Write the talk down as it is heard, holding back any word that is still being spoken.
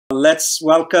Let's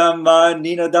welcome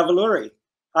Nina Davuluri.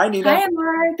 Hi, Nina. Hi,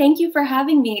 Amar. Thank you for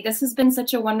having me. This has been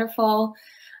such a wonderful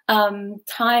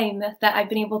time that I've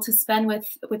been able to spend with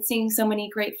seeing so many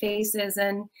great faces,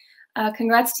 and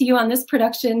congrats to you on this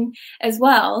production as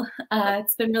well.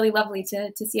 It's been really lovely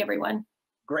to see everyone.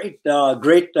 Great,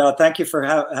 great. Thank you for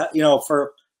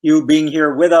for you being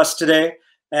here with us today.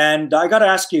 And I got to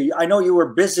ask you, I know you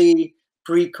were busy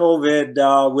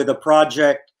pre-COVID with a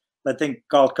project, I think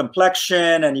called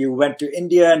Complexion, and you went to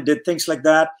India and did things like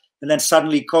that. And then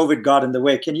suddenly COVID got in the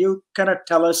way. Can you kind of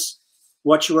tell us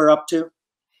what you were up to?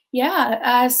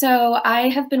 Yeah, so I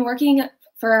have been working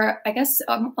for, I guess,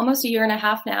 almost a year and a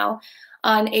half now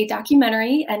on a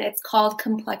documentary, and it's called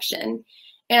Complexion.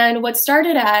 And what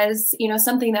started as,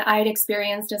 something that I had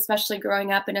experienced, especially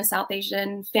growing up in a South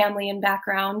Asian family and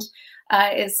background,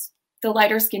 is the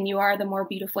lighter skin you are, the more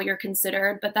beautiful you're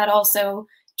considered. But that also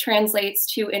translates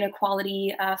to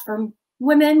inequality for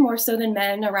women more so than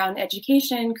men around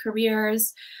education,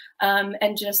 careers,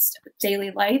 and just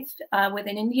daily life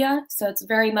within India. So it's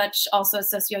very much also a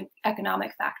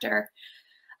socioeconomic factor.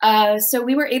 So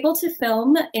we were able to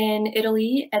film in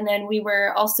Italy, and then we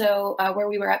were also where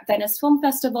we were at Venice Film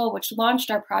Festival, which launched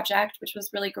our project, which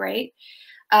was really great.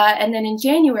 And then in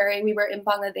January, we were in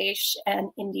Bangladesh and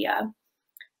India.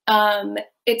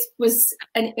 It was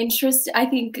an interest, I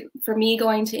think, for me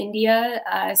going to India,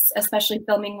 especially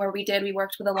filming where we did. We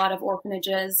worked with a lot of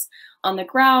orphanages on the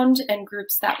ground and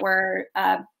groups that were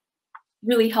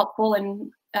really helpful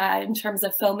in terms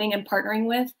of filming and partnering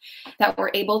with, that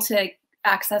were able to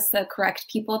access the correct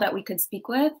people that we could speak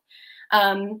with.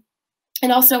 And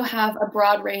also have a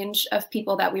broad range of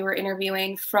people that we were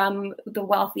interviewing, from the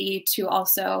wealthy to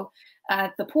also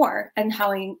the poor, and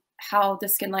how the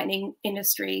skin lightening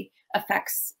industry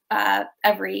affects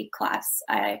every class,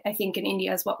 I think, in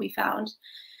India is what we found.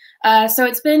 So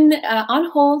it's been on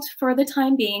hold for the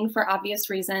time being for obvious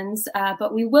reasons,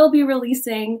 but we will be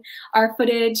releasing our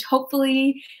footage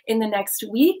hopefully in the next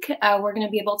week. We're going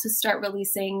to be able to start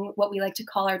releasing what we like to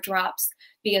call our drops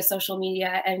via social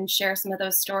media and share some of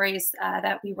those stories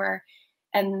that we were,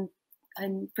 and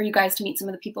for you guys to meet some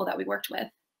of the people that we worked with.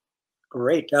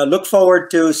 Great. Look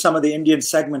forward to some of the Indian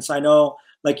segments. I know,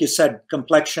 like you said,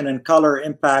 complexion and color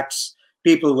impacts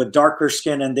people with darker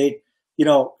skin, and they,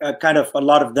 kind of a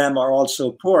lot of them are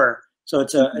also poor. So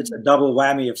it's a double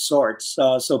whammy of sorts.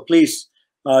 So please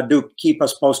do keep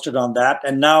us posted on that.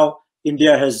 And now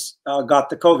India has got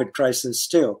the COVID crisis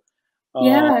too.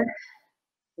 Yeah.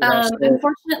 So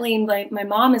Unfortunately, my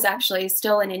mom is actually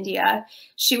still in India.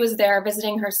 She was there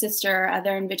visiting her sister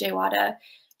there in Vijayawada.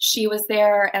 She was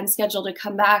there and scheduled to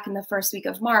come back in the first week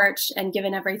of March. And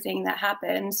given everything that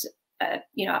happened,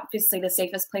 obviously the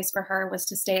safest place for her was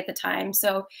to stay at the time.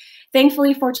 So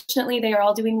thankfully, fortunately, they are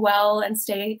all doing well and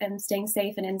staying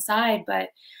safe and inside. But,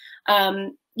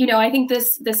 I think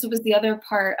this was the other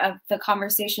part of the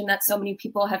conversation that so many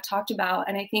people have talked about.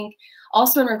 And I think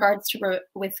also in regards to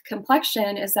with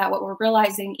complexion is that what we're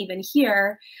realizing even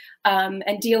here,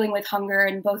 and dealing with hunger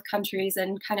in both countries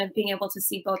and kind of being able to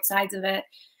see both sides of it,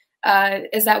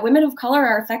 is that women of color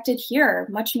are affected here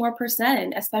much more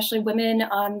percent, especially women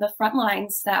on the front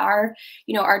lines that are,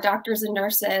 our doctors and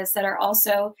nurses that are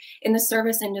also in the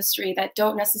service industry that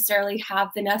don't necessarily have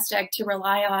the nest egg to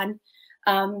rely on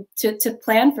to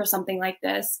plan for something like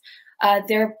this.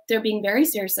 They're being very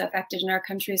seriously affected in our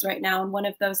countries right now, and one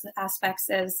of those aspects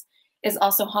is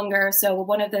also hunger. So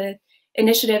one of the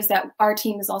initiatives that our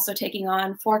team is also taking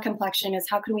on for Complexion is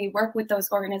how can we work with those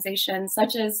organizations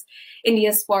such as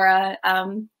Indiaspora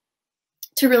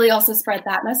to really also spread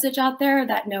that message out there,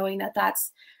 that knowing that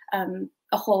that's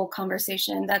a whole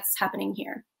conversation that's happening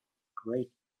here. Great.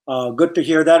 Good to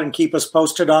hear that, and keep us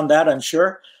posted on that, I'm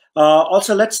sure.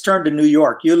 Also, let's turn to New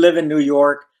York. You live in New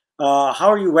York. How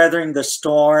are you weathering the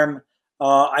storm?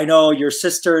 I know your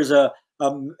sister is a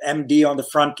MD on the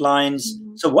front lines.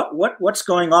 Mm-hmm. So what's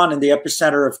going on in the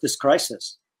epicenter of this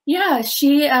crisis? Yeah,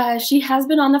 she has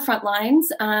been on the front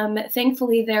lines.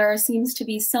 Thankfully, there seems to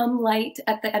be some light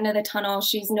at the end of the tunnel.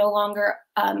 She's no longer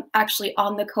actually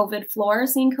on the COVID floor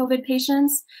seeing COVID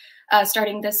patients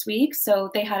starting this week. So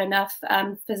they had enough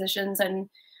physicians and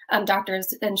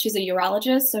doctors, and she's a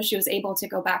urologist, so she was able to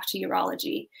go back to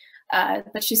urology.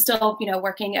 But she's still,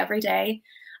 working every day.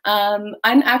 I'm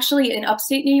actually in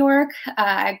upstate New York.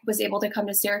 I was able to come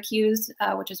to Syracuse,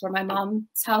 which is where my mom's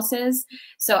house is.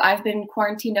 So I've been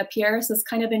quarantined up here. So it's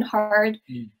kind of been hard.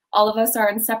 All of us are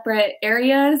in separate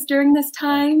areas during this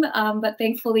time. But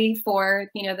thankfully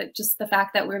for, just the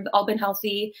fact that we've all been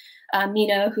healthy.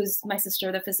 Mina, who's my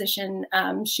sister, the physician,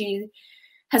 she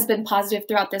has been positive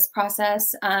throughout this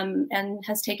process and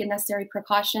has taken necessary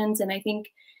precautions. And I think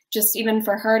just even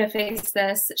for her to face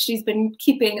this, she's been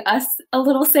keeping us a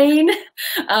little sane.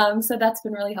 So that's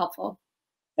been really helpful.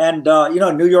 And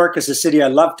New York is a city I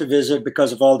love to visit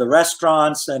because of all the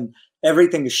restaurants, and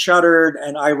everything is shuttered.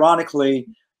 And ironically,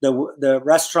 the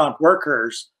restaurant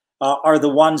workers are the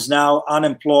ones now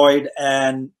unemployed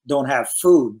and don't have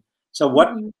food. So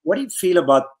what do you feel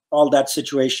about all that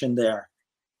situation there?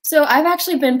 So I've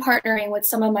actually been partnering with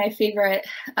some of my favorite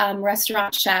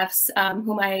restaurant chefs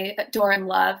whom I adore and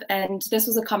love. And this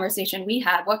was a conversation we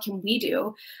had. What can we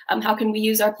do? How can we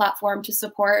use our platform to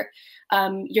support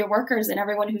your workers and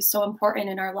everyone who's so important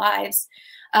in our lives?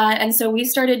 And so we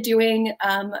started doing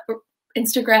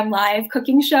Instagram live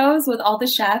cooking shows with all the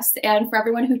chefs, and for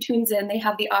everyone who tunes in, they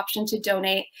have the option to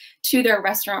donate to their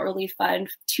restaurant relief fund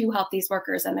to help these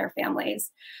workers and their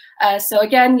families. So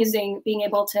again, being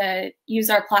able to use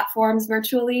our platforms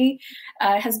virtually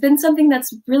has been something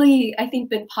that's really, I think,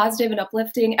 been positive and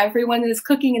uplifting. Everyone is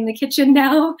cooking in the kitchen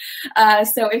now.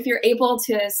 So if you're able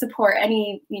to support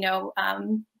any,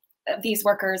 these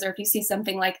workers, or if you see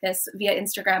something like this via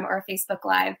Instagram or Facebook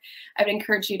Live, I would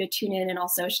encourage you to tune in and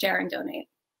also share and donate.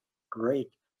 Great.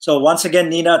 So once again,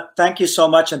 Nina, thank you so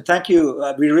much. And thank you.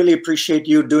 We really appreciate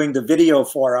you doing the video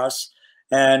for us.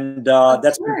 And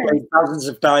that's been played thousands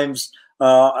of times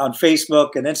on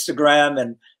Facebook and Instagram.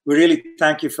 And we really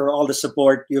thank you for all the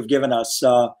support you've given us.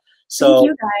 Thank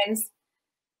you, guys.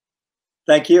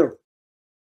 Thank you.